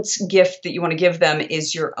important gift that you want to give them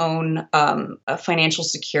is your own financial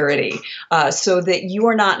security, so that you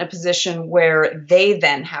are not in a position where they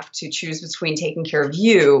then have to choose between taking care of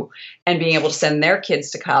you and being able to send their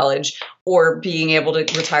kids to college or being able to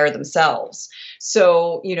retire themselves.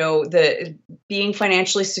 So, the being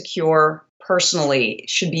financially secure personally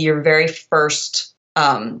should be your very first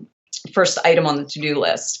item on the to-do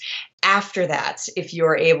list. after that, if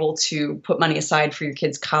you're able to put money aside for your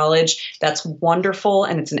kids' college, that's wonderful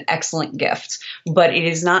and it's an excellent gift. But it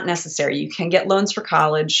is not necessary. You can get loans for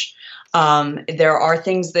college. There are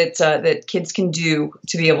things that kids can do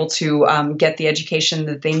to be able to get the education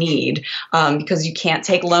that they need, because you can't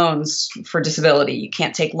take loans for disability. You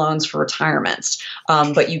can't take loans for retirement,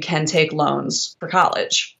 but you can take loans for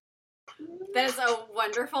college. That is a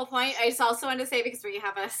wonderful point. I just also want to say, because we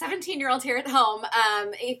have a 17-year-old here at home,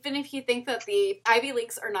 even if you think that the Ivy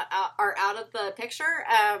Leagues are out of the picture,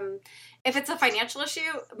 if it's a financial issue,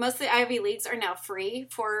 most of the Ivy Leagues are now free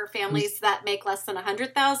for families that make less than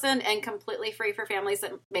 $100,000 and completely free for families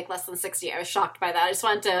that make less than 60. I was shocked by that. I just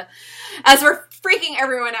wanted to, as we're freaking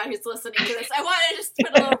everyone out who's listening to this, I wanted to just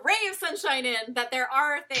put a little ray of sunshine in that there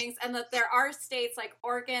are things, and that there are states like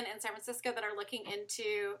Oregon and San Francisco that are looking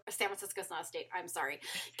into, San Francisco's not a state, I'm sorry,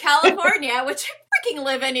 California, which I freaking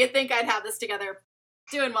live in. You'd think I'd have this together.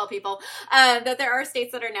 Doing well, people. That there are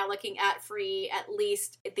states that are now looking at free at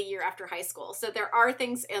least the year after high school. So there are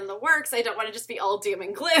things in the works. I don't want to just be all doom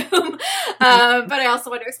and gloom, but I also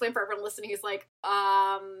want to explain for everyone listening who's like,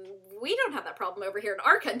 we don't have that problem over here in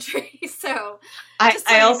our country. So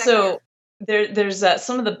I also there's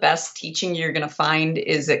some of the best teaching you're going to find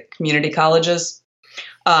is at community colleges.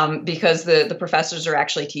 Because the professors are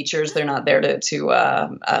actually teachers. They're not there to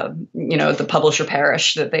the publisher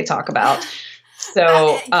parish that they talk about.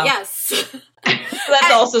 So yes,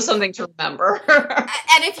 that's also something to remember.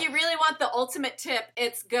 And if you really want the ultimate tip,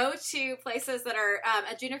 it's go to places that are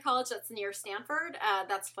a junior college that's near Stanford.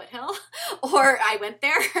 That's Foothill, or I went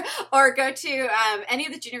there. Or go to any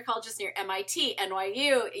of the junior colleges near MIT,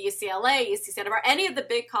 NYU, UCLA, UC Santa Barbara, any of the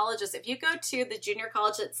big colleges. If you go to the junior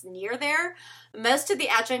college that's near there, most of the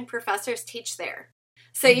adjunct professors teach there.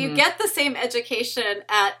 So you get the same education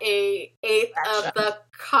at a eighth of the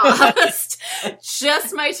cost.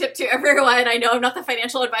 Just my tip to everyone. I know I'm not the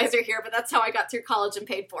financial advisor here, but that's how I got through college and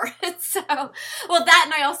paid for it. So, well, that,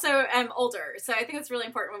 and I also am older. So I think it's really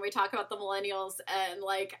important when we talk about the millennials and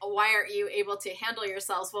like, why aren't you able to handle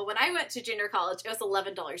yourselves? Well, when I went to junior college, it was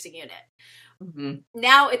 $11 a unit. Mm-hmm.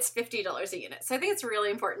 Now it's $50 a unit. So I think it's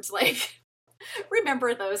really important to like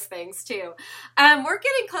remember those things too. We're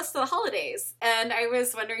getting close to the holidays, and I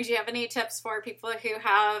was wondering, do you have any tips for people who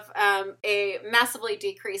have a massively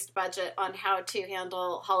decreased budget on how to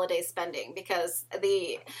handle holiday spending? Because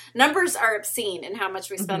the numbers are obscene in how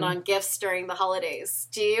much we spend on gifts during the holidays.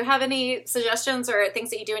 Do you have any suggestions or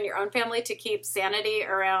things that you do in your own family to keep sanity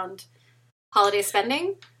around holiday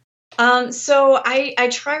spending? So I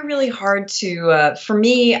try really hard to, for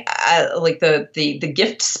me, like the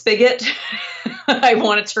gift spigot, I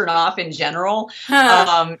want to turn off in general.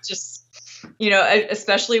 Just,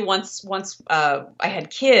 especially once I had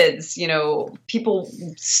kids, people,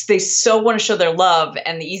 they so want to show their love,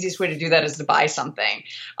 and the easiest way to do that is to buy something.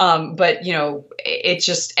 But it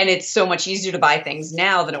just, and it's so much easier to buy things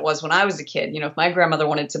now than it was when I was a kid. If my grandmother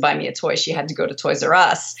wanted to buy me a toy, she had to go to Toys R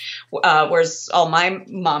Us, whereas all my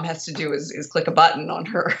mom has to do is click a button on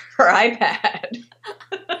her iPad.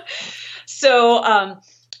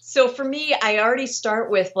 So for me, I already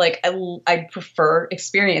start with I prefer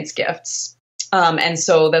experience gifts. And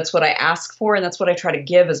so that's what I ask for. And that's what I try to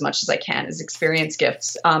give as much as I can is experience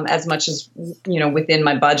gifts, as much as, within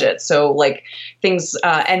my budget. So things,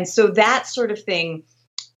 and so that sort of thing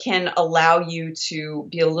can allow you to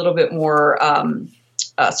be a little bit more,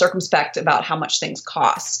 circumspect about how much things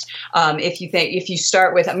cost. If you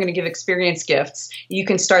start with, I'm going to give experience gifts, you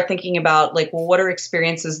can start thinking about what are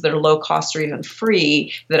experiences that are low cost or even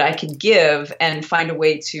free that I could give, and find a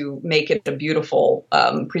way to make it a beautiful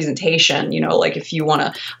presentation. If you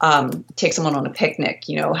want to take someone on a picnic,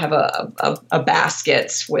 have a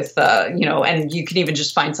basket with, and you can even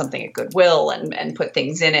just find something at Goodwill and put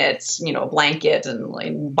things in it, a blanket and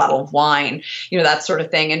a bottle of wine, that sort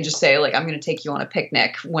of thing, and just say I'm going to take you on a picnic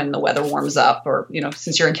when the weather warms up, or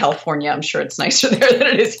since you're in California, I'm sure it's nicer there than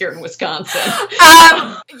it is here in Wisconsin.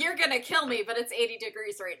 You're gonna kill me, but it's 80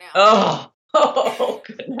 degrees right now. Oh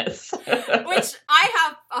goodness. Which I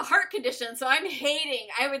have a heart condition, so I'm hating.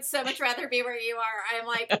 I would so much rather be where you are. I'm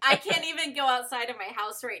like, I can't even go outside of my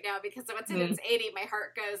house right now because once it's 80, my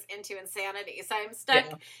heart goes into insanity. So I'm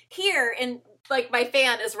stuck here, and my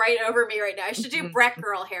fan is right over me right now. I should do Brett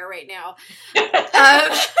girl hair right now.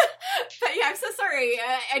 But yeah, I'm so sorry.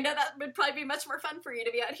 I know that would probably be much more fun for you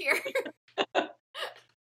to be out here.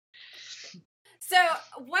 So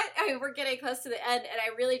we're getting close to the end, and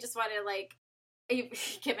I really just want to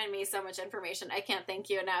you've given me so much information. I can't thank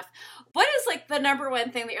you enough. What is the number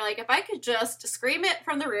one thing that you're if I could just scream it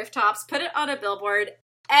from the rooftops, put it on a billboard,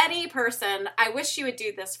 any person, I wish you would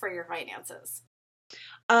do this for your finances?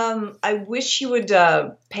 I wish you would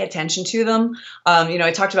pay attention to them.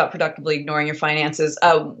 I talked about productively ignoring your finances.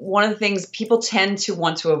 One of the things people tend to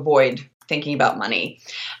want to avoid thinking about money.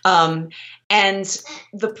 And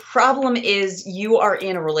the problem is you are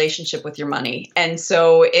in a relationship with your money. And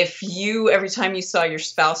so if you, every time you saw your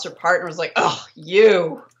spouse or partner was like, oh,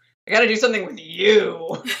 I got to do something with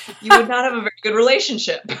you, you would not have a very good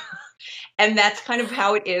relationship. And that's kind of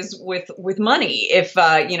how it is with money. If,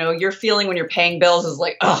 your feeling when you're paying bills is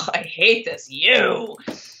like, oh, I hate this,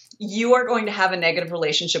 you are going to have a negative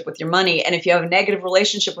relationship with your money. And if you have a negative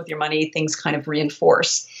relationship with your money, things kind of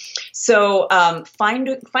reinforce. So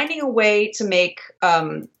finding a way to make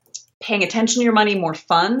paying attention to your money more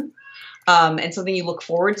fun and something you look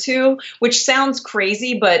forward to, which sounds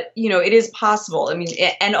crazy, but, it is possible. I mean,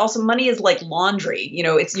 and also money is like laundry.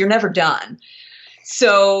 You're never done.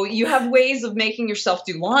 So you have ways of making yourself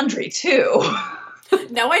do laundry too.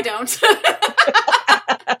 No, I don't.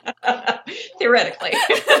 Theoretically.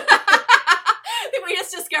 We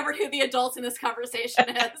just discovered who the adult in this conversation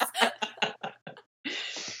is.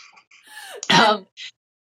 No,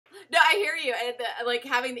 I hear you. And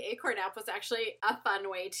having the Acorn app was actually a fun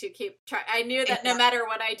way to keep track. I knew that no matter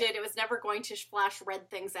what I did, it was never going to flash red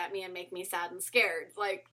things at me and make me sad and scared.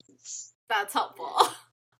 That's helpful.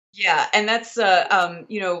 Yeah, and that's there's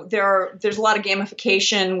a lot of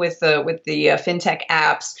gamification with the fintech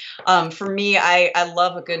apps. For me, I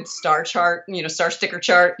love a good star chart, star sticker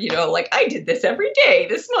chart. I did this every day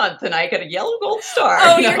this month, and I got a yellow gold star.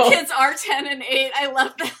 Oh, your kids are 10 and 8. I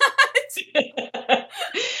love that.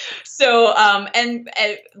 So, and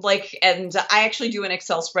I actually do an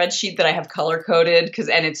Excel spreadsheet that I have color coded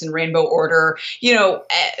and it's in rainbow order.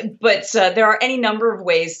 But there are any number of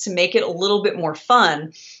ways to make it a little bit more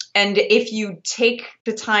fun. And if you take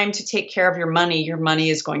the time to take care of your money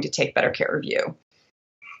is going to take better care of you.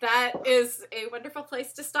 That is a wonderful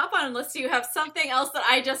place to stop on, unless you have something else that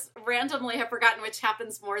I just randomly have forgotten, which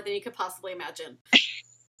happens more than you could possibly imagine.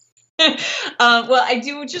 Well, I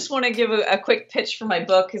do just want to give a quick pitch for my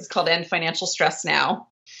book. It's called End Financial Stress Now.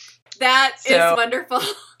 That is wonderful.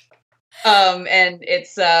 And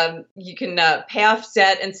it's you can pay off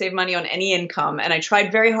debt and save money on any income. And I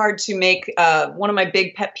tried very hard to make one of my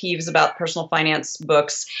big pet peeves about personal finance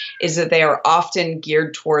books is that they are often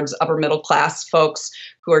geared towards upper middle class folks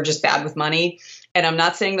who are just bad with money. And I'm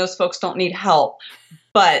not saying those folks don't need help,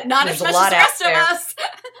 but not there's as much a lot as the rest out there. Of us.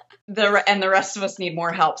 And the rest of us need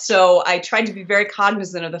more help. So I tried to be very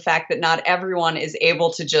cognizant of the fact that not everyone is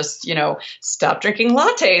able to just, stop drinking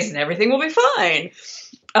lattes and everything will be fine.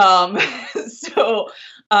 So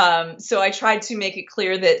I tried to make it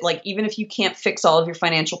clear that even if you can't fix all of your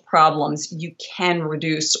financial problems, you can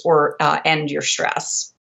reduce or end your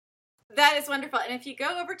stress. That is wonderful. And if you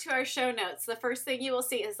go over to our show notes, the first thing you will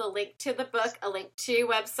see is a link to the book, a link to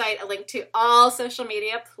website, a link to all social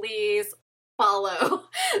media. Please follow.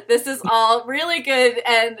 This is all really good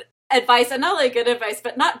and advice, and not only good advice,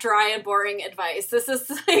 but not dry and boring advice. This is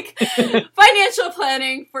financial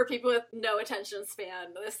planning for people with no attention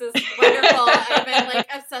span. This is wonderful. I've been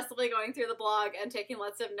obsessively going through the blog and taking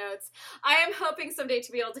lots of notes. I am hoping someday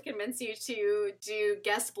to be able to convince you to do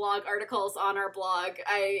guest blog articles on our blog.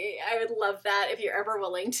 I would love that if you're ever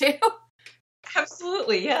willing to.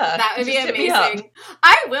 Absolutely, yeah. That would be amazing.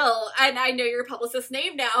 I will, and I know your publicist's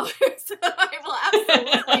name now, so I will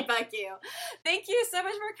absolutely bug you. Thank you so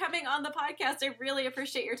much for coming on the podcast. I really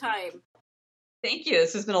appreciate your time. Thank you.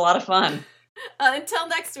 This has been a lot of fun. Until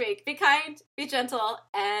next week, be kind, be gentle,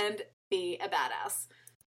 and be a badass.